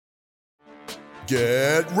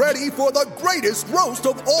Get ready for the greatest roast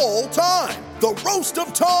of all time, the Roast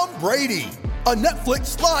of Tom Brady, a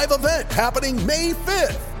Netflix live event happening May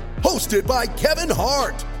 5th. Hosted by Kevin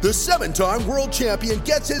Hart, the 7-time world champion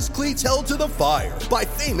gets his cleats held to the fire by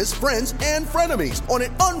famous friends and frenemies on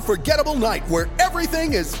an unforgettable night where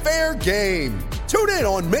everything is fair game. Tune in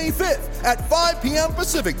on May 5th at 5 p.m.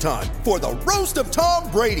 Pacific time for the Roast of Tom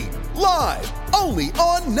Brady, live only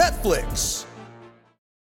on Netflix.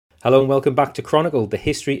 Hello and welcome back to Chronicle, the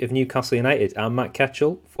history of Newcastle United. I'm Matt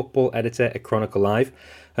Ketchell, football editor at Chronicle Live,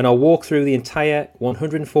 and our walk through the entire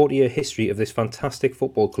 140-year history of this fantastic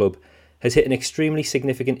football club has hit an extremely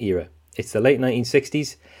significant era. It's the late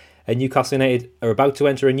 1960s, and Newcastle United are about to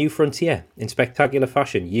enter a new frontier in spectacular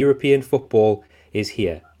fashion. European football is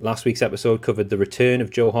here. Last week's episode covered the return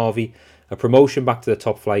of Joe Harvey, a promotion back to the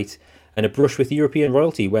top flight, and a brush with European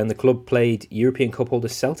royalty when the club played European Cup holder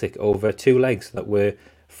Celtic over two legs that were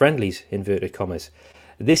friendlies, inverted commas.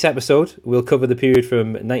 This episode will cover the period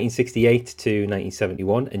from 1968 to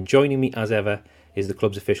 1971, and joining me as ever is the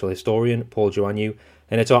club's official historian, Paul Joannou,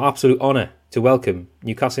 and it's our absolute honour to welcome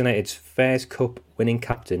Newcastle United's Fairs Cup winning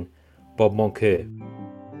captain, Bob Moncur.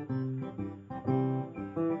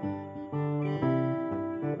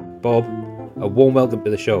 Bob, a warm welcome to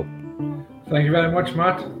the show. Thank you very much,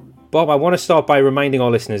 Matt. Bob, I want to start by reminding our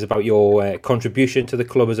listeners about your contribution to the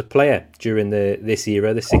club as a player during this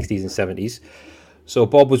era, the 60s and 70s. So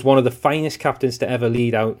Bob was one of the finest captains to ever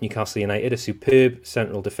lead out Newcastle United, a superb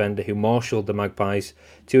central defender who marshalled the Magpies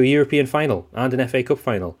to a European final and an FA Cup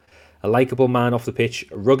final. A likeable man off the pitch,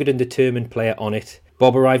 a rugged and determined player on it.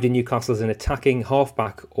 Bob arrived in Newcastle as an attacking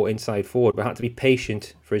halfback or inside forward, but had to be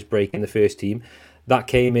patient for his break in the first team. That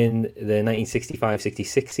came in the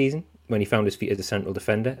 1965-66 season, when he found his feet as a central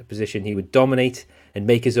defender, a position he would dominate and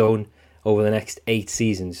make his own over the next 8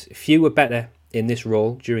 seasons. Few were better in this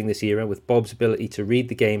role during this era, with Bob's ability to read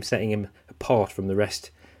the game setting him apart from the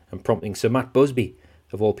rest and prompting Sir Matt Busby,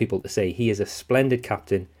 of all people, to say he is a splendid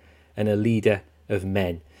captain and a leader of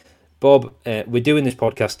men. Bob, we're doing this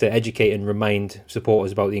podcast to educate and remind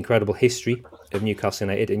supporters about the incredible history of Newcastle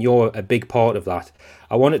United, and you're a big part of that.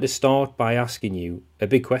 I wanted to start by asking you a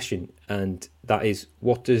big question, and that is,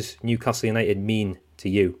 what does Newcastle United mean to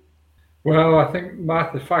you? Well, I think,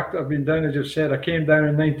 Matt, the fact that I've been down, as you've said, I came down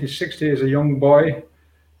in 1960 as a young boy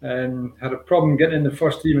and had a problem getting in the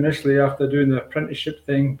first team initially after doing the apprenticeship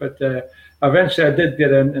thing, but eventually I did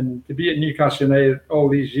get in, and to be at Newcastle United all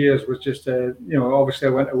these years was just, obviously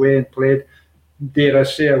I went away and played. Dare I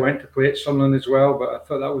say I went to play at Sunderland as well, but I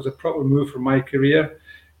thought that was a proper move for my career,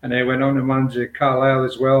 and I went on to manage Carlisle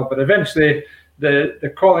as well. But eventually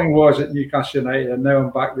the calling was at Newcastle United, and now I'm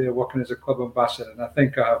back there working as a club ambassador, and I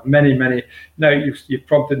think I have many. Now you've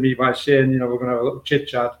prompted me by saying, we're going to have a little chit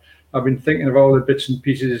chat. I've been thinking of all the bits and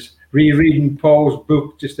pieces, rereading Paul's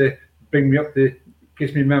book just to bring me up in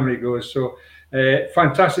case my memory goes. So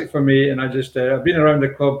fantastic for me, and I've been around the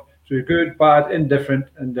club through good, bad, indifferent,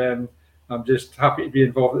 and I'm just happy to be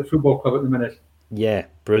involved at the football club at the minute. Yeah,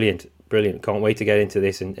 brilliant. Can't wait to get into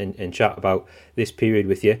this and chat about this period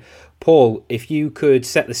with you. Paul, if you could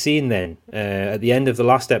set the scene then. At the end of the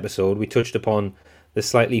last episode, we touched upon the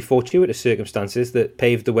slightly fortuitous circumstances that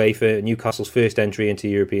paved the way for Newcastle's first entry into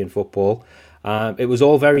European football. It was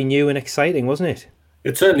all very new and exciting, wasn't it?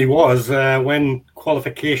 It certainly was. When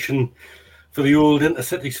qualification for the old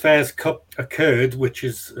Intercities Fairs Cup occurred, which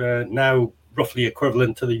is now roughly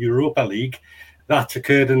equivalent to the Europa League, that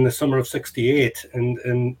occurred in the summer of 68,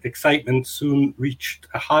 and excitement soon reached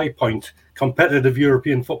a high point. Competitive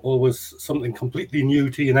European football was something completely new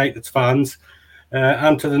to United's fans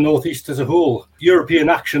and to the North East as a whole. European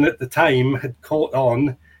action at the time had caught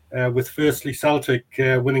on, with firstly Celtic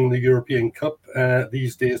winning the European Cup,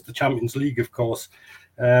 these days the Champions League, of course.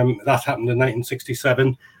 That happened in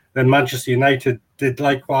 1967. Then Manchester United did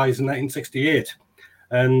likewise in 1968.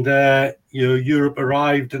 And, Europe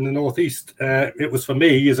arrived in the Northeast. It was, for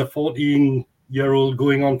me, as a 14-year-old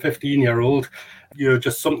going on 15-year-old,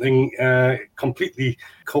 just something completely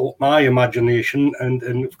caught my imagination.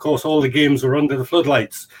 And of course, all the games were under the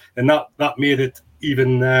floodlights. And that made it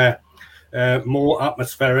even more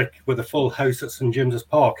atmospheric with a full house at St James's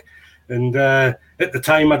Park. And at the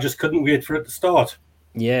time, I just couldn't wait for it to start.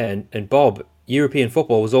 Yeah, and Bob, European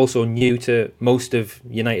football was also new to most of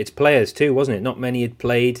United's players too, wasn't it? Not many had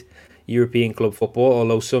played European club football,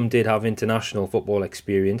 although some did have international football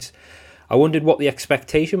experience. I wondered what the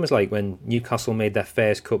expectation was like when Newcastle made their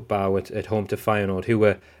Fairs Cup bow at home to Feyenoord, who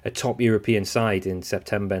were a top European side in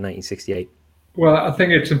September 1968. Well, I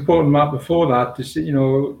think it's important, Matt, before that, to see,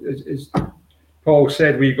 Paul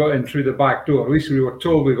said we got in through the back door. At least we were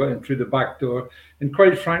told we got in through the back door. And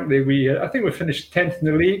quite frankly, I think we finished 10th in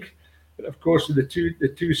the league. But of course, with the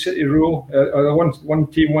two city rule, or the one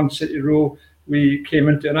team, one city rule, we came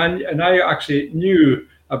into. And I actually knew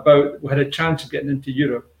we had a chance of getting into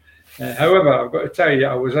Europe. However, I've got to tell you,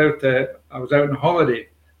 I was out on holiday,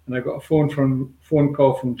 and I got a phone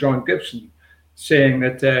call from John Gibson saying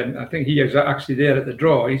that I think he was actually there at the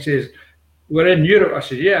draw. He says, "We're in Europe." I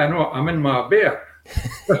said, "Yeah, I know. I'm in Marbella."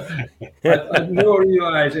 I didn't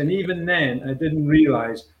realise, and even then, I didn't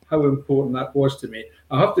realise how important that was to me.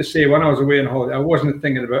 I have to say, when I was away on holiday, I wasn't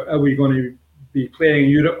thinking about, are we going to be playing in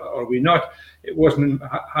Europe or are we not? It wasn't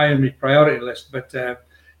high on my priority list, but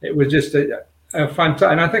it was just a fantastic.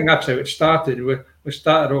 And I think that's how it started. We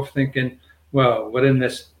started off thinking, well, we're in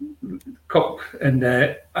this cup, and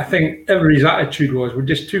I think everybody's attitude was we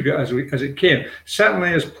just took it as it came.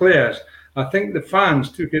 Certainly as players, I think the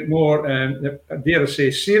fans took it more, dare I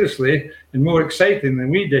say, seriously and more exciting than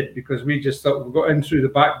we did, because we just thought we got in through the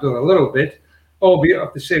back door a little bit. Albeit, I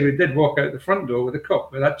have to say, we did walk out the front door with a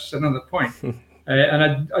cup, but that's another point.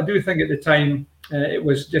 And I do think at the time it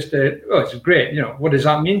was just it's great. You know, what does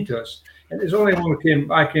that mean to us? And it's only when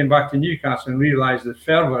I came back to Newcastle and realised the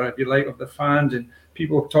fervour, if you like, of the fans and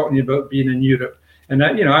people talking about being in Europe. And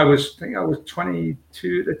I was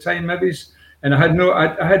 22 at the time, maybe. And I had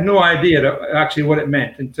no idea actually what it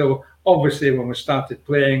meant until obviously when we started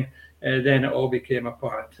playing, then it all became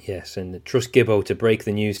apparent. Yes, and trust Gibbo to break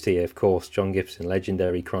the news to you, of course. John Gibson,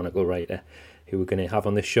 legendary Chronicle writer, who we're going to have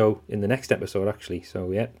on this show in the next episode, actually.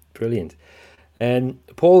 So yeah, brilliant. And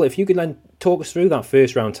Paul, if you could then talk us through that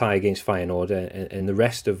first round tie against Feyenoord and the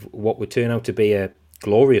rest of what would turn out to be a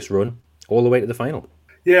glorious run all the way to the final.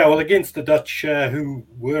 Yeah, well, against the Dutch, who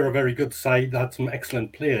were a very good side, had some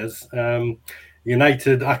excellent players.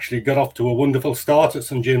 United actually got off to a wonderful start at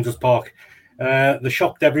St James's Park. They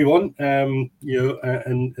shocked everyone, and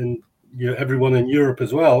everyone in Europe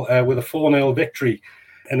as well, with a 4-0 victory.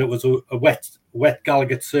 And it was a wet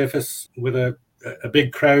Gallowgate surface with a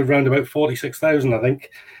big crowd, around about 46,000, I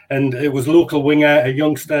think. And it was local winger, a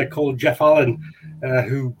youngster called Jeff Allen,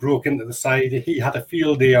 who broke into the side. He had a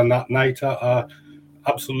field day on that night.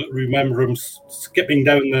 Absolutely remember him skipping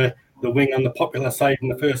down the wing on the Popular side in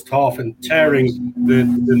the first half and tearing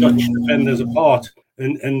the Dutch defenders apart.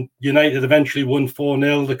 And United eventually won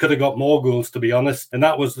 4-0. They could have got more goals, to be honest. And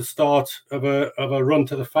that was the start of a run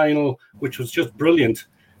to the final, which was just brilliant.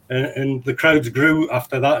 And the crowds grew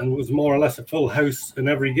after that, and it was more or less a full house in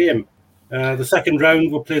every game. The second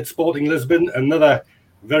round, we played Sporting Lisbon, another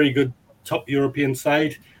very good top European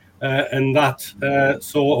side. And that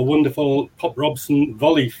saw a wonderful Pop Robson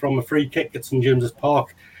volley from a free kick at St James's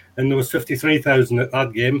Park. And there was 53,000 at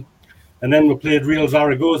that game. And then we played Real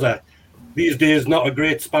Zaragoza. These days, not a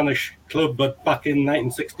great Spanish club, but back in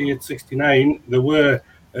 1968-69, there were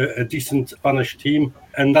a decent Spanish team.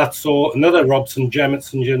 And that saw another Robson gem at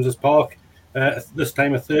St James's Park, this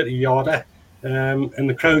time a 30-yarder. And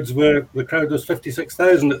the crowd was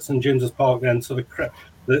 56,000 at St James's Park then. So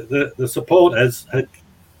the supporters had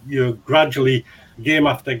gradually, game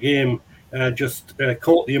after game, just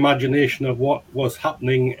caught the imagination of what was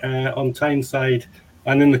happening on Tyneside.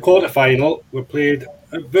 And in the quarter-final, we played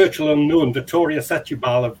a virtual unknown Vitória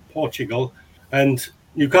Setúbal of Portugal. And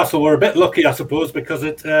Newcastle were a bit lucky, I suppose, because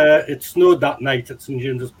it snowed that night at St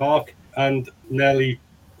James's Park, and nearly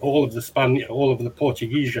all of the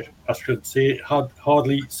Portuguese, I should say, had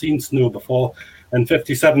hardly seen snow before, and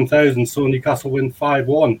 57,000 saw Newcastle win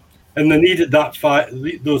 5-1. And they needed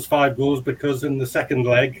those 5 goals, because in the second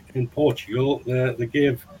leg in Portugal, they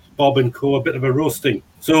gave Bob and Co a bit of a roasting.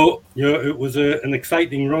 So, it was an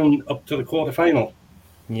exciting run up to the quarter-final.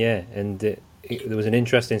 Yeah, and there was an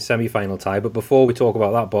interesting semi-final tie. But before we talk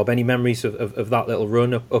about that, Bob, any memories of that little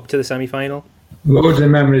run up to the semi-final? Loads of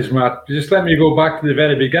memories, Matt. Just let me go back to the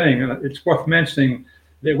very beginning. It's worth mentioning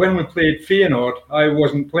that when we played Feyenoord, I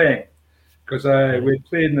wasn't playing, because we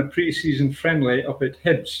played in a pre-season friendly up at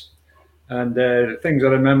Hibs. And the things I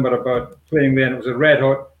remember about playing then, it was a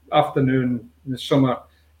red-hot afternoon in the summer,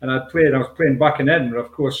 and I was playing back in Edinburgh,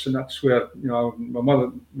 of course, and that's where my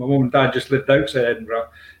mum and dad just lived outside Edinburgh,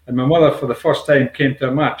 and my mother for the first time came to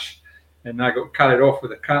a match, and I got carried off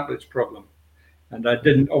with a cartilage problem, and I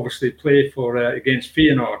didn't obviously play against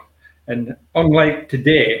Feyenoord. And unlike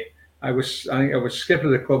today, I think I was skipper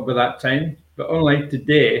of the club by that time, but unlike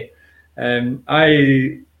today,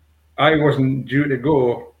 I wasn't due to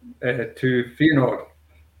go to Feyenoord.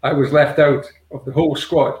 I was left out of the whole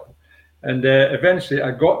squad. And eventually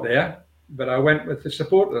I got there, but I went with the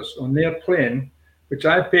supporters on their plane, which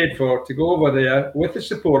I paid for, to go over there with the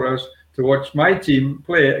supporters to watch my team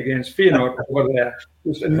play against Feyenoord over there.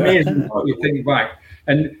 It's amazing what you think back.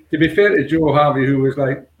 And to be fair to Joe Harvey, who was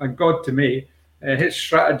like a god to me, his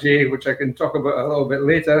strategy, which I can talk about a little bit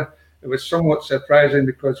later, it was somewhat surprising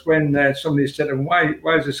because when somebody said to him, why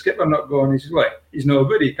is the skipper not going? He said, well, he's no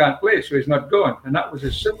good, he can't play, so he's not going. And that was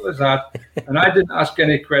as simple as that. And I didn't ask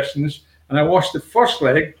any questions. And I watched the first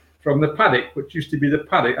leg from the paddock, which used to be the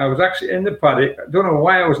paddock. I was actually in the paddock. I don't know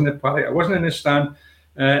why I was in the paddock. I wasn't in the stand.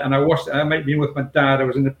 And I watched it. I might be with my dad. I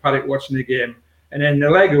was in the paddock watching the game. And then the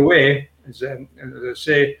leg away, as I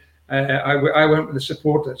say, I went with the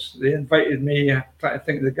supporters. They invited me. I try to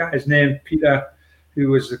think of the guy's name, Peter, who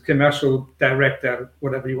was the commercial director,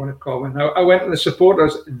 whatever you want to call him. I went with the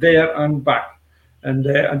supporters there and back. And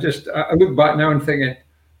I look back now and thinking,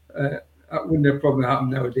 that wouldn't have probably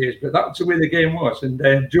happened nowadays, but that's the way the game was. And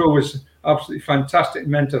Joe was absolutely fantastic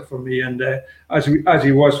mentor for me, and as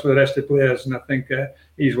he was for the rest of the players. And I think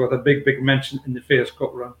he's worth a big mention in the Fairs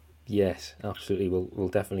Cup run. Yes, absolutely. We'll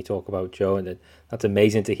definitely talk about Joe, and that's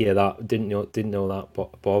amazing to hear that. Didn't know that,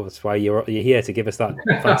 Bob. That's why you're here to give us that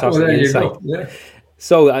fantastic insight. Yeah.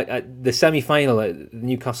 So the semi-final,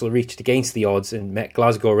 Newcastle reached against the odds and met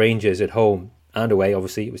Glasgow Rangers at home and away.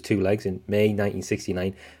 Obviously, it was 2 legs in May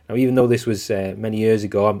 1969. Now, even though this was many years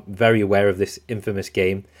ago, I'm very aware of this infamous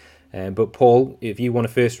game. But Paul, if you want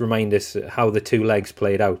to first remind us how the 2 legs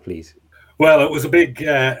played out, please. Well, it was a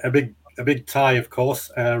big tie, of course.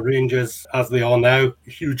 Rangers, as they are now, a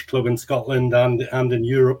huge club in Scotland and in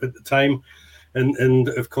Europe at the time. And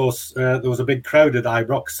of course, there was a big crowd at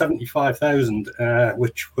Ibrox, 75,000,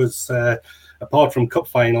 which was, apart from cup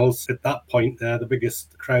finals, at that point, the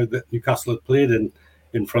biggest crowd that Newcastle had played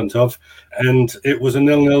in front of. And it was a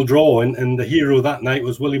 0-0 draw. And the hero that night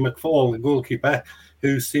was Willie McFall, the goalkeeper,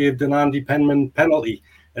 who saved an Andy Penman penalty.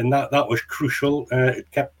 And that was crucial. It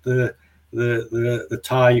kept the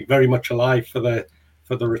tie very much alive for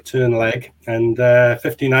the return leg. And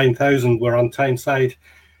 59,000 were on Tyneside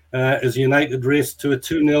as United raced to a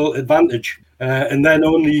 2-0 advantage. And then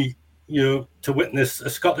only, to witness a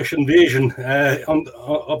Scottish invasion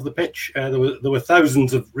of the pitch. There were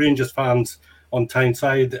thousands of Rangers fans on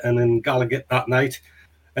Tyneside and in Gallowgate that night.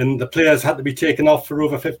 And the players had to be taken off for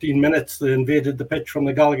over 15 minutes. They invaded the pitch from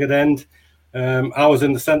the Gallowgate end. I was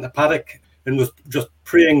in the centre paddock and was just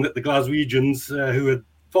praying that the Glaswegians, who had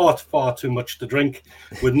far too much to drink,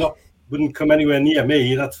 wouldn't come anywhere near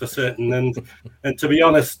me, that's for certain. And to be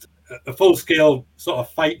honest, a full-scale sort of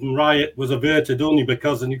fight and riot was averted only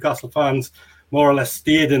because the Newcastle fans more or less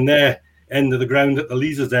stayed in their end of the ground at the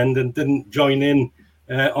Leazes end and didn't join in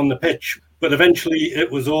on the pitch. But eventually it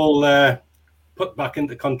was all put back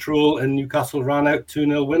into control and Newcastle ran out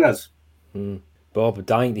 2-0 winners. Bob,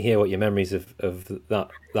 dying to hear what your memories of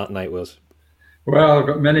that night was. Well, I've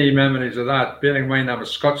got many memories of that. Bearing in mind I'm a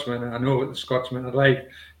Scotsman and I know what the Scotsmen are like.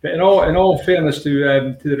 But in all fairness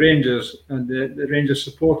to the Rangers and the Rangers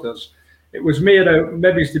supporters, it was made out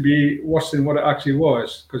maybe to be worse than what it actually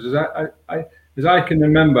was. Because as I can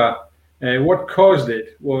remember, what caused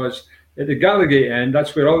it was at the Gallowgate end.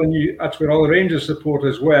 That's where all the Rangers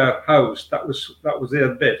supporters were housed. That was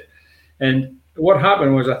their bit. And what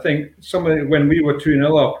happened was, I think when we were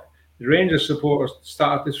 2-0 up, the Rangers supporters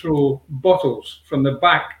started to throw bottles from the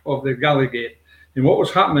back of the Gallowgate. And what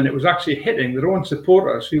was happening, it was actually hitting their own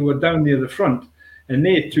supporters who were down near the front. And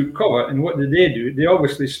they took cover. And what did they do? They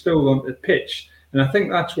obviously spilled onto the pitch. And I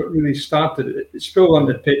think that's what really started it. It spilled on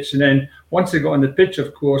the pitch. And then once they got on the pitch,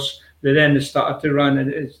 of course, they started to run.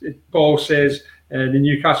 And Paul says the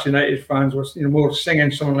Newcastle United fans were more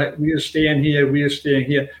singing something like, we're staying here,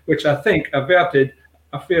 which I think averted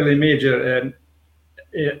a fairly major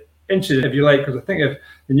incident, if you like, because I think if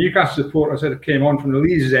the Newcastle supporters had came on from the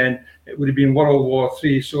Leeds end, it would have been World War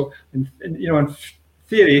III. So, in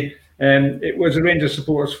theory, it was the Rangers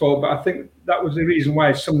supporters' fault, but I think that was the reason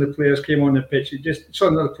why some of the players came on the pitch.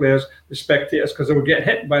 Some of the players, the spectators, because they were getting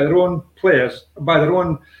hit by their own players, by their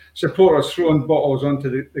own supporters throwing bottles onto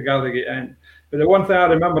the Gallowgate end. But the one thing I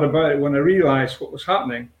remember about it, when I realised what was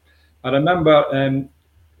happening, I remember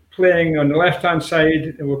playing on the left-hand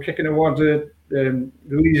side, and we're kicking towards the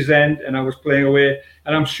Leeds end, and I was playing away,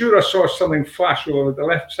 and I'm sure I saw something flash over the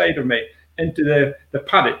left side of me into the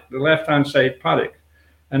paddock, the left-hand side paddock,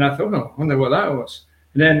 and I thought, I wonder what that was.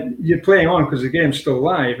 And then you're playing on because the game's still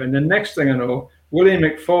live, and the next thing I know, Willie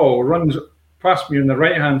McFall runs past me on the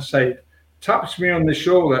right-hand side, taps me on the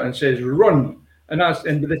shoulder and says, run. And by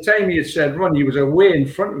the time he had said run, he was away in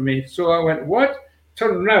front of me. So I went, what?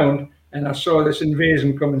 Turned around, and I saw this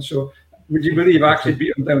invasion coming. So would you believe I actually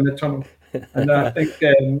beat him down the tunnel? And I think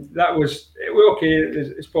that was okay,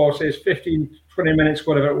 as Paul says, 15, 20 minutes,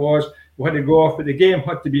 whatever it was. we had to go off, but the game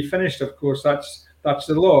had to be finished. Of course, that's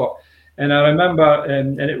the law. And I remember,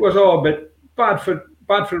 and it was all a bit bad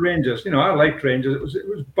for Rangers. You know, I liked Rangers. It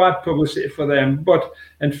was bad publicity for them. But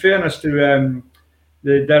in fairness to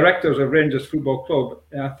the directors of Rangers Football Club,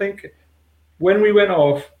 I think when we went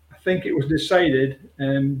off, I think it was decided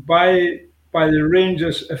by the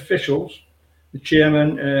Rangers officials, the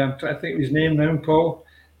chairman, I'm trying to think of his name now, Paul.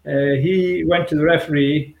 He went to the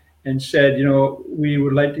referee and said, you know, we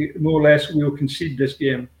would like to, more or less, we will concede this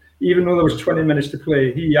game. Even though there was 20 minutes to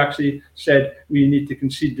play, he actually said, we need to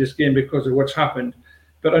concede this game because of what's happened.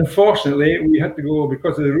 But unfortunately, we had to go,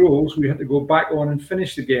 because of the rules, we had to go back on and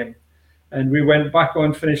finish the game. And we went back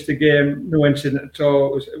on, finished the game, no incident at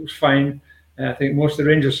all. It was fine. I think most of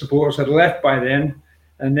the Rangers supporters had left by then.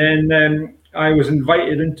 And then I was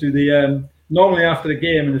invited into the, normally after the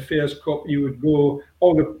game in the Fairs Cup, you would go,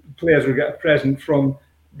 all the players would get a present from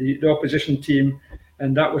the opposition team.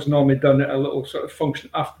 And that was normally done at a little sort of function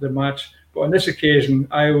after the match. But on this occasion,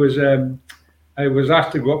 I was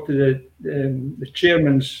asked to go up to the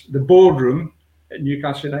chairman's, the boardroom at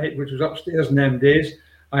Newcastle United, which was upstairs in them days.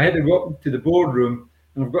 I had to go up to the boardroom,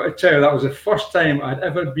 and I've got to tell you, that was the first time I'd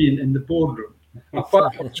ever been in the boardroom.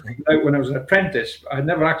 Apart from out when I was an apprentice, I'd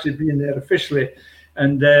never actually been there officially.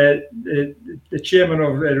 And the chairman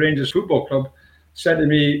of the Rangers Football Club said to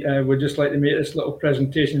me, we'd just like to make this little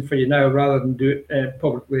presentation for you now rather than do it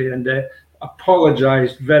publicly, and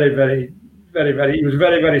apologised very, very, very, very. He was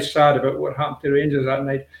very, very sad about what happened to Rangers that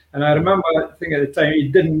night. And I remember, I think at the time, he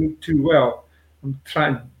didn't look too well.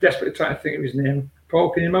 I'm desperately trying to think of his name. Paul,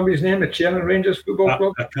 can you remember his name? The chairman of Rangers Football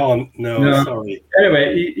Club? I can't. No, sorry.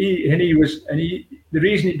 Anyway, the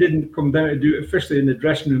reason he didn't come down to do it officially in the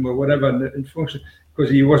dressing room or whatever in function, because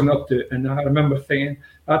he wasn't up to it. And I remember thinking,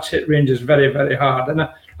 that's hit Rangers very, very hard. And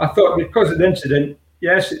I thought, because of the incident,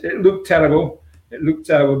 yes, it looked terrible.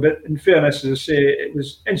 But in fairness, as I say, it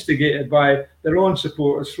was instigated by their own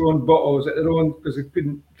supporters throwing bottles at their own, because they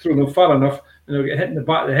couldn't throw them far enough, and they'll get hit in the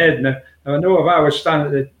back of the head. Now I know if I was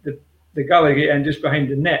standing at the Gallowgate end just behind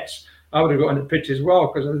the nets, I would have got on the pitch as well,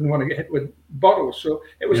 because I didn't want to get hit with bottles. So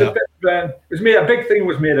it was a bit. It was made. A big thing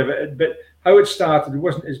was made of it, but how it started, it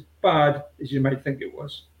wasn't as bad as you might think it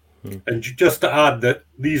was. And just to add that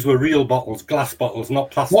these were real bottles, glass bottles,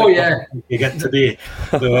 not plastic. Oh yeah, you get today.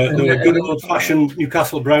 They were good old-fashioned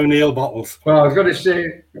Newcastle Brown Ale bottles. Well, I was going to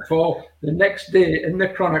say, Paul, the next day in the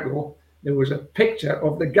Chronicle, there was a picture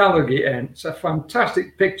of the Gallowgate end. It's a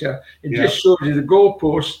fantastic picture. It just shows you the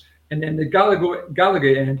goalpost and then the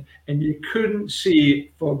Gallowgate end, and you couldn't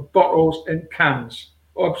see for bottles and cans.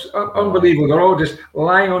 Unbelievable. They're all just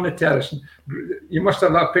lying on the terrace. You must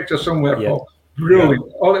have that picture somewhere, Paul. Brilliant.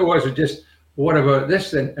 Yeah. All it was just, what about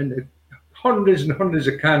this then? And the hundreds and hundreds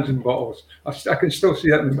of cans and bottles. I can still see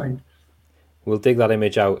that in my mind. We'll dig that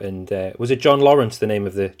image out. And was it John Lawrence, the name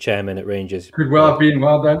of the chairman at Rangers? Could well have been.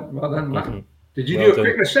 Well done, Matt. Mm-hmm. Did you do a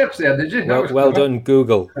quick research there? Did you? Well done,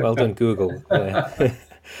 Google. Well done, Google.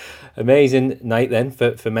 Amazing night then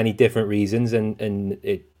for many different reasons, and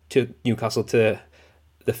it took Newcastle to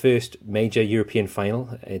the first major European final,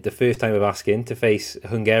 the first time of asking to face a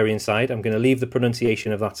Hungarian side. I'm going to leave the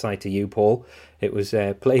pronunciation of that side to you, Paul. It was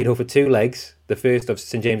played over 2 legs, the first of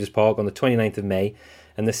St James's Park on the 29th of May,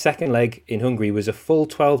 and the second leg in Hungary was a full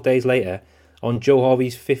 12 days later on Joe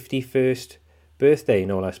Harvey's 51st birthday,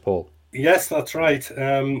 no less, Paul. Yes, that's right.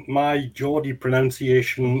 My Geordie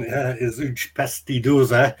pronunciation is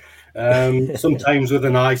Ujpestidoza. Sometimes with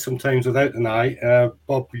an I, sometimes without an I.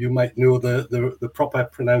 Bob, you might know the proper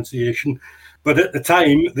pronunciation. But at the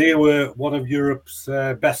time, they were one of Europe's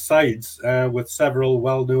best sides, with several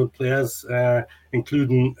well-known players,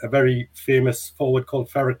 including a very famous forward called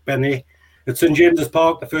Ferric Benny. At St James's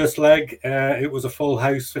Park, the first leg, it was a full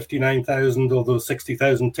house, 59,000, although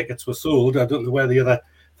 60,000 tickets were sold. I don't know where the other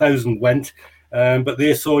 1,000 went. But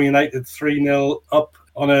they saw United 3-0 up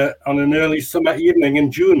on an early summer evening in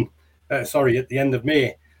June. At the end of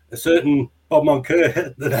May. A certain Bob Moncur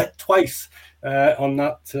hit the net twice on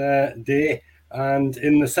that day. And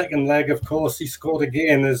in the second leg, of course, he scored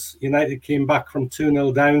again as United came back from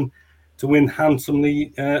 2-0 down to win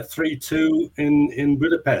handsomely 3-2 in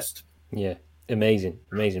Budapest. Yeah, amazing.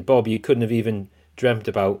 Bob, you couldn't have even dreamt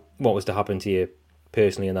about what was to happen to you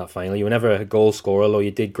personally in that final. You were never a goal scorer, although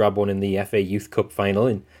you did grab one in the FA Youth Cup final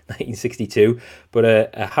in 1962. But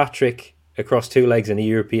a hat-trick across 2 legs in a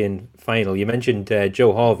European final. You mentioned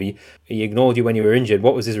Joe Harvey. He ignored you when you were injured.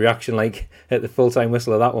 What was his reaction like at the full-time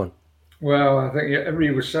whistle of that one? Well, I think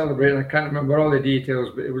everybody was celebrating. I can't remember all the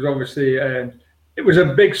details, but it was obviously it was a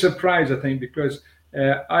big surprise, I think, because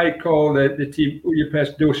I called the team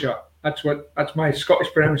Ujpest Dosha, That's my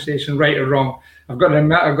Scottish pronunciation, right or wrong. I've got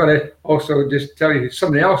to also just tell you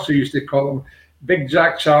somebody else who used to call him Big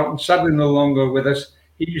Jack Charlton, sadly no longer with us.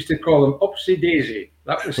 He used to call him Upsy Daisy.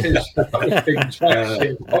 That was his Big Jack,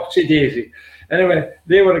 Upsy Daisy. Anyway,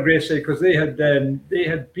 they were a great side because they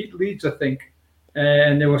had beat Leeds, I think,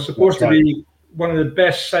 and they were supposed to be one of the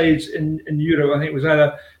best sides in Europe. I think it was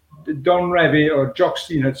either Don Revie or Jock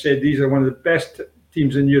Stein had said these are one of the best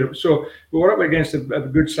teams in Europe. So we were up against a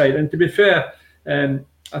good side. And to be fair,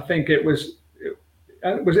 I think it was it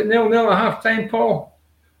 0-0 at half time, Paul?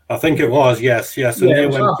 I think it was, yes. And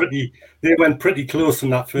they went pretty close in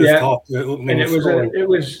that first half. And there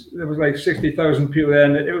was like 60,000 people there,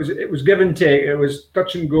 and it was give and take. It was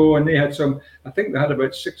touch and go, and they had I think they had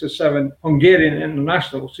about 6 or 7 Hungarian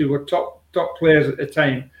internationals who were top players at the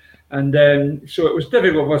time. And so it was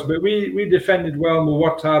difficult for us, but we defended well and we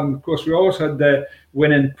worked hard. And of course, we always had the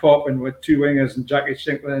winning pop, and with 2 wingers and Jackie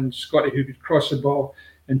Shinkler and Scotty who could cross the ball,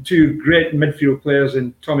 and 2 great midfield players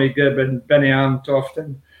in Tommy Gibb and Benny Arntoft,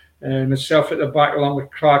 and myself at the back along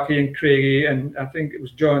with Clarkey and Craigie, and I think it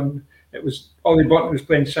was Ollie Button was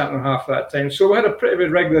playing centre half at that time. So we had a pretty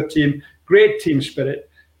regular team, great team spirit.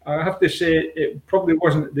 I have to say it probably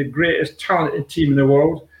wasn't the greatest talented team in the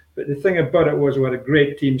world, but the thing about it was we had a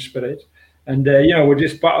great team spirit. And, we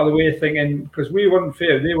just battled away thinking, because we weren't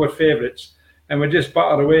favourites, they were favourites, and we just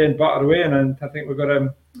battled away, and I think we got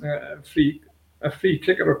a free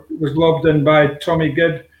kicker was lobbed in by Tommy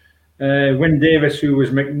Gibb. Wyn Davis, who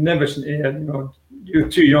was magnificent here, you're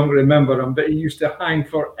too young to remember him, but he used to hang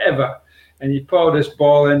forever. And he poured this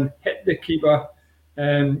ball in, hit the keeper,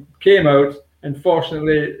 came out, and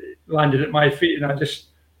fortunately landed at my feet.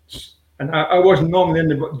 And I wasn't normally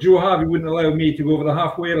in but Joe Harvey wouldn't allow me to go over the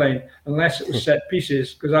halfway line unless it was set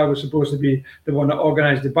pieces, because I was supposed to be the one that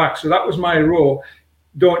organised the back. So that was my role.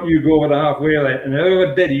 Don't you go over the halfway line. And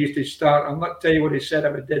whoever did, he used to start. I'll not tell you what he said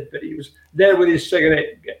ever did, but he was there with his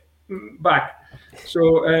cigarette back.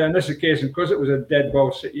 So in this occasion, because it was a dead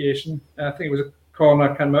ball situation, I think it was a corner, I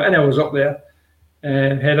can't remember, and I was up there,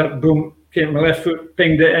 head up, boom, came to my left foot,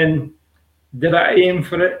 pinged it in. Did I aim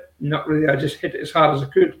for it? Not really. I just hit it as hard as I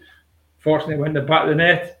could. Fortunately, went to the back of the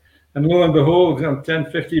net, and lo and behold, 10,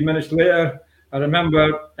 15 minutes later, I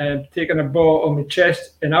remember taking a ball on my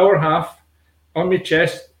chest, an hour and a half on my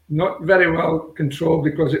chest, not very well controlled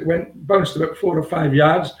because it bounced about 4 or 5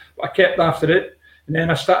 yards, but I kept after it. And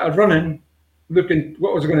then I started running, looking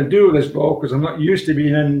what was I going to do with this ball, because I'm not used to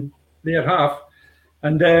being in their half.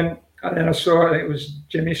 And then I saw, I think it was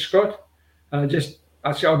Jimmy Scott. And I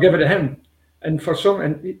said, I'll give it to him. And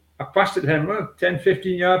I passed it to him, 10,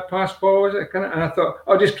 15 yard pass ball, was it? And I thought,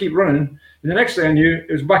 I'll just keep running. And the next thing I knew,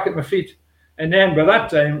 it was back at my feet. And then by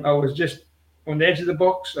that time, I was just on the edge of the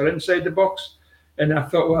box or inside the box. And I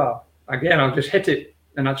thought, well, again, I'll just hit it.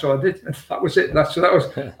 And that's all I did. And that was it.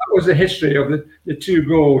 That was the history of the 2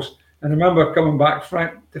 goals. And I remember coming back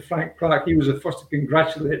to Frank Clark. He was the first to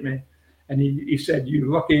congratulate me. And he said,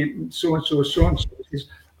 you lucky so-and-so, so-and-so. He says,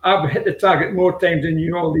 I've hit the target more times than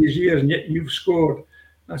you all these years, and yet you've scored.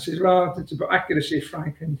 I says, well, it's about accuracy,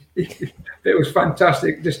 Frank. And it was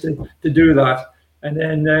fantastic just to do that. And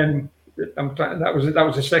then that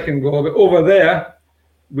was the second goal. But over there,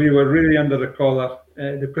 we were really under the collar.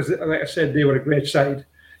 Because, like I said, they were a great side,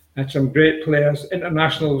 and some great players,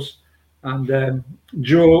 internationals. And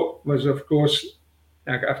Joe was, of course,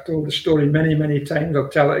 I've told the story many, many times. I'll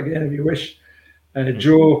tell it again if you wish.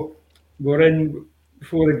 Joe, we're in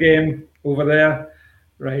before the game over there,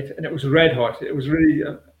 right? And it was red hot. It was really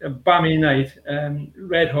a balmy night,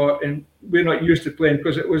 red hot. And we're not used to playing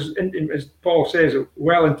because it was, as Paul says,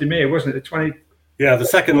 well into May, wasn't it? Yeah, the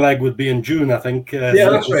second leg would be in June, I think. Yeah,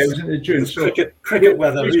 that's right. It was in June. So cricket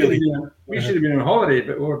weather, really. We should have been on holiday,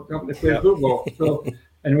 but we're having to play football. So,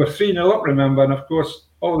 and we're 3-0 up, remember. And of course,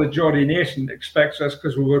 all the Geordie Nation expects us,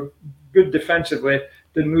 because we were good defensively,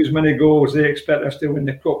 didn't lose many goals. They expect us to win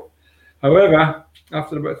the cup. However,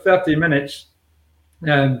 after about 30 minutes,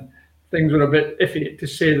 things were a bit iffy, to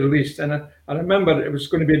say the least. And I remember it was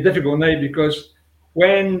going to be a difficult night, because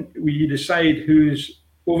when we decide who's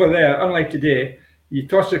over there, unlike today, you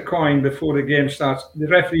toss a coin before the game starts. The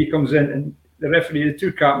referee comes in, and the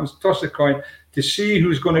 2 captains toss a coin to see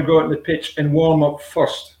who's going to go out on the pitch and warm up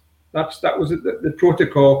first. That was the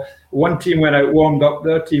protocol. One team went out, warmed up,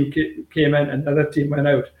 their team came in, and the other team went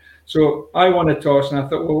out. So I won a toss, and I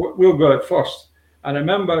thought, well, we'll go out first. And I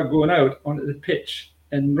remember going out onto the pitch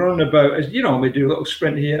and running about, as you normally do, a little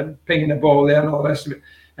sprint here, pinging the ball there and all the rest of it.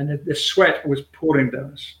 And the sweat was pouring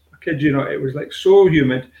down us. I kid you not, it was like so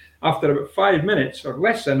humid. After about 5 minutes or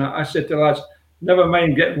less than that, I said to the lads, never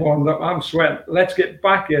mind getting warmed up, I'm sweating. Let's get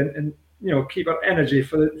back in and keep our energy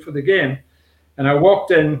for the game. And I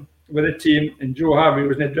walked in with a team, and Joe Harvey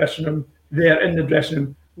was in the dressing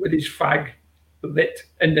room, with his fag lit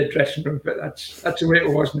in the dressing room. But that's the way it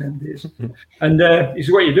was in them days. And he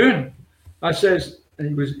said, "What are you doing?" I says, and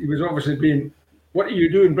he was obviously being, "What are you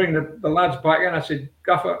doing bringing the lads back in?" I said,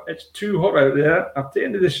 "Gaffer, it's too hot out there. I've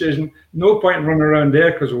taken the decision. No point in running around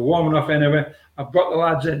there because we're warm enough anyway. I've brought the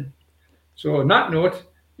lads in." So on that note,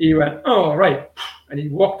 he went, "Oh, right." And he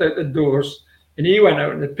walked out the doors and he went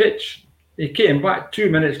out on the pitch. He came back 2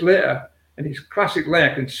 minutes later, and his classic lay,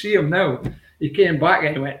 I can see him now. He came back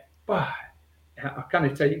and he went, "Bah." I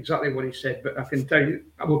can't tell you exactly what he said, but I can tell you,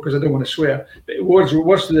 because I don't want to swear, but it was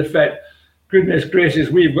to the effect, "Goodness gracious,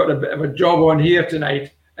 we've got a bit of a job on here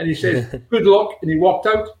tonight." And he says, "Good luck." And he walked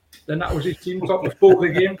out. Then that was his team top before the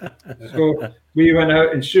game. So we went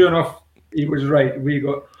out, and sure enough, he was right. We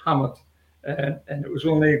got hammered. And it was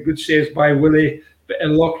only good saves by Willie, bit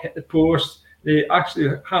of luck, hit the post. They actually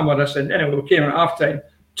hammered us. And anyway, we came at half-time,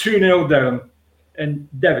 2-0 down and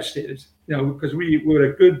devastated. Because we were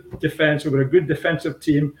a good defence. We were a good defensive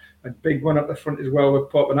team. A big one up the front as well with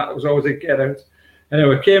Pop, and that was always a get-out.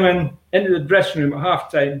 Anyway, we came into the dressing room at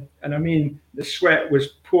half-time, and I mean, the sweat was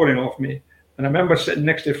pouring off me. And I remember sitting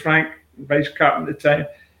next to Frank, vice captain at the time,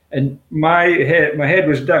 and my head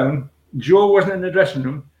was down. Joe wasn't in the dressing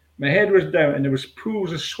room. My head was down, and there was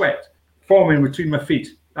pools of sweat forming between my feet.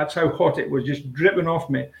 That's how hot it was, just dripping off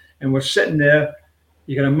me. And we're sitting there.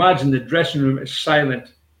 You can imagine the dressing room is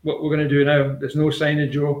silent. What we're going to do now? There's no sign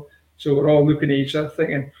of Joe. So we're all looking at each other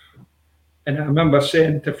thinking. And I remember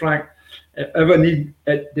saying to Frank,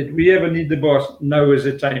 did we ever need the boss? Now is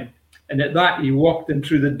the time. And at that, he walked in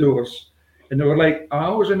through the doors. And they were like, I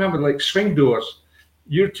always remember, like swing doors.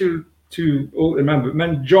 You're too old to remember.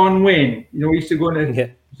 Remember John Wayne? he used to go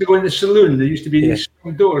in the saloon. There used to be these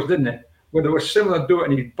swing doors, didn't it? Where there was a similar door.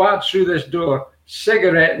 And he barged through this door,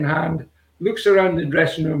 cigarette in hand, looks around the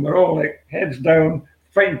dressing room. We're all like heads down,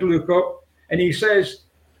 fighting to look up. And he says,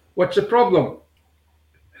 "What's the problem?"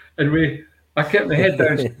 And I kept my head down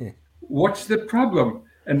and said, "What's the problem?"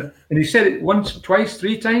 And he said it once, twice,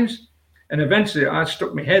 3 times. And eventually I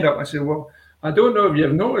stuck my head up. I said, "Well, I don't know if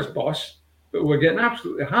you've noticed, boss, but we're getting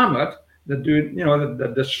absolutely hammered. They're doing,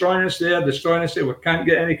 they're destroying us there. We can't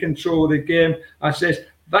get any control of the game." I says,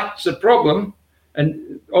 "That's the problem."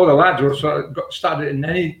 And all the lads were sort of got started. And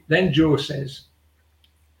then Joe says,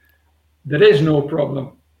 "There is no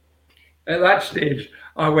problem." At that stage,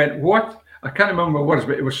 I went, "What?" I can't remember what it was,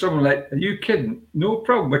 but it was something like, "Are you kidding? No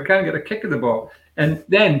problem. We can't get a kick of the ball." And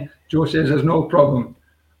then Joe says, "There's no problem."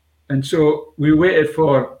 And so we waited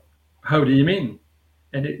for, "How do you mean?"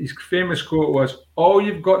 And his famous quote was, "All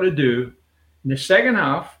you've got to do in the second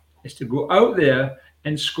half is to go out there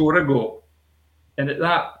and score a goal." And at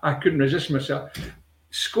that, I couldn't resist myself.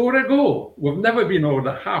 Score a goal? We've never been over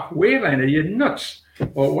the halfway line. Are you nuts?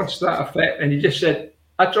 Or what's that effect? And he just said,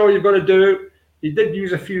 "That's all you've got to do." He did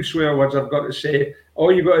use a few swear words, I've got to say.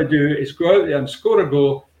 "All you've got to do is go out there and score a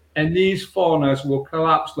goal, and these foreigners will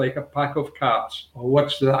collapse like a pack of cards." Or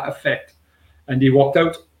what's that effect? And he walked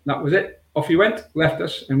out. That was it. Off he went, left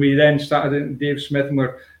us. And we then started, Dave Smith, and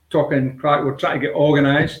we're talking, we're trying to get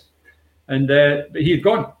organised. And but he had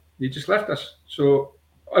gone. He just left us. So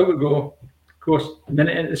I would go. Of course, a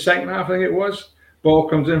minute into the second half, I think it was. Ball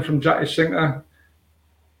comes in from Jackie Singer.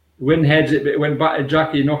 Wynn heads it, but it went back to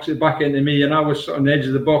Jackie, knocks it back into me, and I was on the edge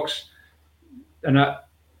of the box. And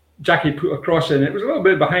Jackie put a cross in. It was a little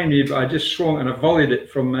bit behind me, but I just swung and I volleyed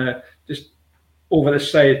it from just over the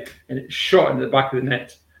side, and it shot into the back of the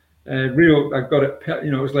net. I got it,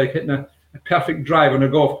 it was like hitting a perfect drive on a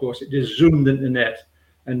golf course. It just zoomed into the net.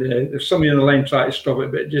 And there's somebody on the line tried to stop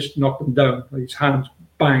it, but it just knocked him down. His hands,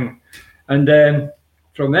 bang. And then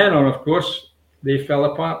from then on, of course, they fell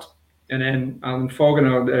apart. And then Alan Fogan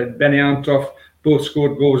or Benny Antoff both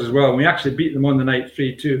scored goals as well. And we actually beat them on the night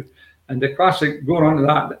 3-2. And the classic, going on to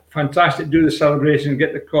that, fantastic, do the celebration,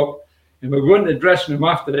 get the cup. And we're going to the dressing room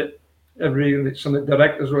after it. Some of the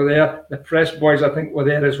directors were there. The press boys, I think, were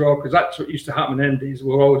there as well, because that's what used to happen in the days.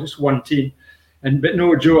 We were all just one team. But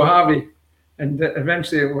no Joe Harvey. And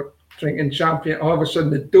eventually we're drinking champagne. All of a sudden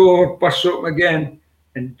the door bursts open again.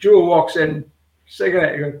 And Joe walks in,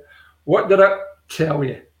 cigarette. He goes, "What did I tell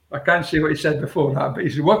you?" I can't say what he said before that, but he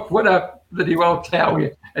said, what did he well tell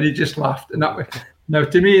you? And he just laughed. And now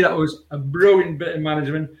to me, that was a brilliant bit of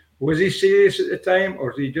management. Was he serious at the time, or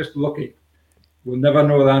was he just lucky? We'll never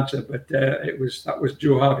know the answer, but that was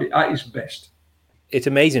Joe Harvey at his best. It's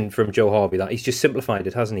amazing from Joe Harvey that he's just simplified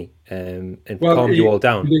it, hasn't he? And calmed you all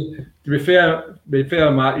down. To be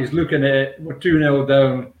fair, Matt, he's looking at it. We're 2-0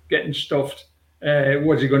 down, getting stuffed.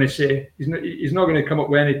 what's he going to say? He's not going to come up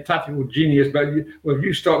with any tactical genius, but if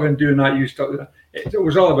you stop him doing that, you stop doing that. It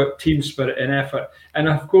was all about team spirit and effort. And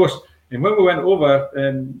of course, and when we went over,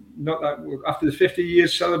 after the 50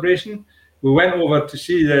 years celebration, we went over to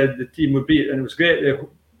see the team we beat, and it was great.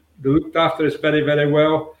 They looked after us very, very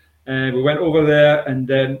well. We went over there, and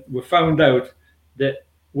then we found out that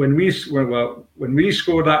when we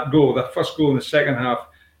scored that goal, that first goal in the second half,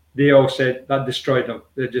 they all said that destroyed them.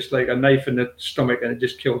 They're just like a knife in the stomach, and it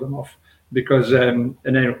just killed them off. Because and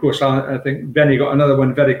then of course I think Benny got another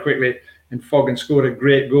one very quickly, and Foggin scored a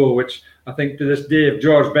great goal, which I think to this day, if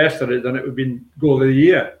George Best had it done, it would have been goal of the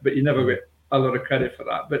year. But you never get a lot of credit for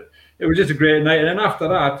that. But it was just a great night. And then after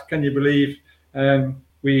that, can you believe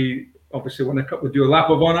we obviously won a cup? We do a lap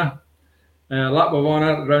of honour.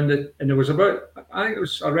 Around it, and there was about, I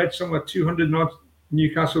read somewhere 200 odd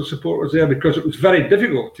Newcastle supporters there, because it was very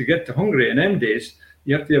difficult to get to Hungary in them days.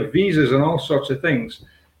 You have to have visas and all sorts of things.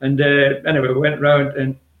 And anyway, we went round,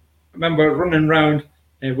 and I remember running round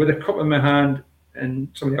with a cup in my hand, and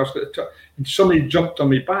somebody else got the top, and somebody jumped on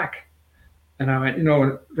me back, and I went,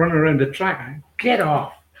 running around the track. I went, get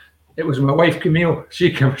off! It was my wife Camille.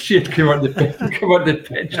 She had come on the pitch.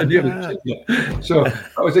 So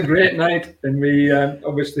that was a great night, and we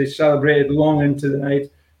obviously celebrated long into the night.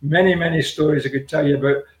 Many, many stories I could tell you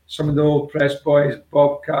about some of the old press boys,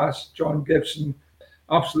 Bob Cass, John Gibson,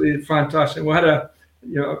 absolutely fantastic. We had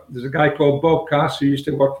there's a guy called Bob Cass who used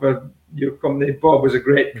to work for your company. Bob was a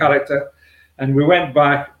great character, and we went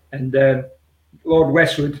back, and Lord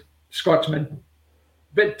Westwood, Scotsman,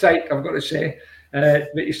 bit tight, I've got to say. But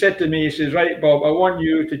he said to me, he says, right, Bob, I want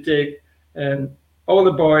you to take all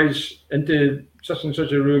the boys into such and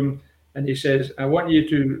such a room. And he says, I want you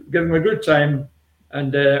to give them a good time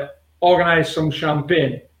and organise some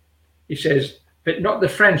champagne. He says, but not the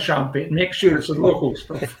French champagne. Make sure it's the local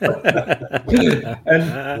stuff. and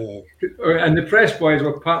the press boys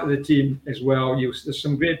were part of the team as well. There's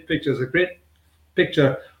some great pictures. A great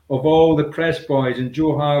picture of all the press boys, and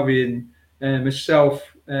Joe Harvey and myself.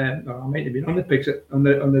 I might have been on the picture on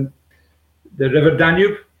the River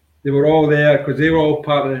Danube. They were all there because they were all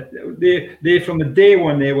part of it. They from the day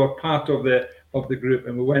one they were part of the group,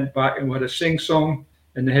 and we went back and we had a sing song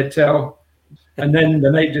in the hotel, and then the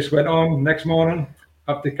night just went on. Next morning,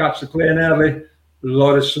 have to catch the plane early. A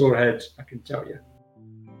lot of sore heads, I can tell you.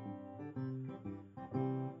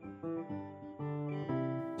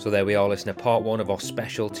 So there we are, listener. Part 1 of our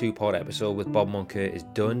special 2-part episode with Bob Moncur is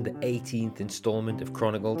done. The 18th instalment of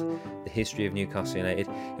Chronicled, the history of Newcastle United.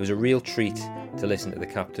 It was a real treat to listen to the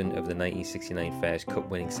captain of the 1969 Fairs Cup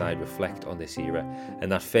winning side reflect on this era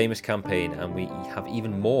and that famous campaign. And we have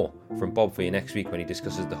even more from Bob for you next week when he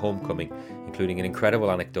discusses the homecoming, including an incredible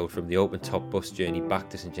anecdote from the open-top bus journey back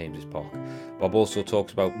to St James's Park. Bob also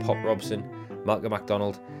talks about Pop Robson, Malcolm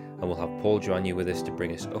MacDonald, and we'll have Paul Joannou with us to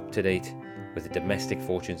bring us up to date with the domestic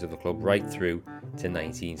fortunes of the club right through to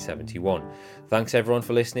 1971. Thanks everyone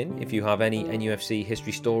for listening. If you have any NUFC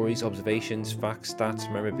history stories, observations, facts,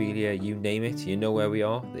 stats, memorabilia, you name it, you know where we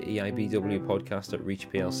are, the EIBW podcast at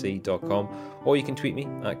reachplc.com, or you can tweet me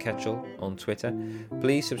at Ketchel on Twitter.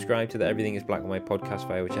 Please subscribe to the Everything is Black and White podcast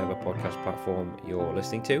via whichever podcast platform you're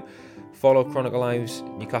listening to. Follow Chronicle Live's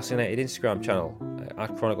Newcastle United Instagram channel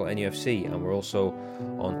at Chronicle NUFC, and we're also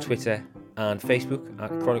on Twitter and Facebook at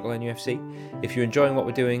Chronicle NUFC. If you're enjoying what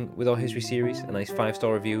we're doing with our history series, a nice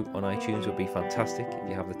 5-star review on iTunes would be fantastic if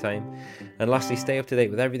you have the time. And lastly, stay up to date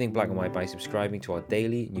with everything black and white by subscribing to our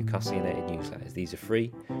daily Newcastle United newsletters. These are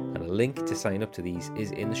free, and a link to sign up to these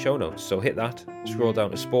is in the show notes. So hit that, scroll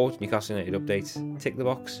down to Sport, Newcastle United Updates, tick the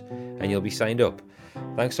box, and you'll be signed up.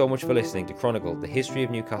 Thanks so much for listening to Chronicle, the history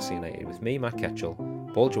of Newcastle United with me, Matt Ketchel,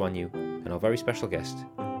 Paul Joannou, and our very special guest,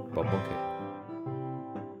 Bob Moncur.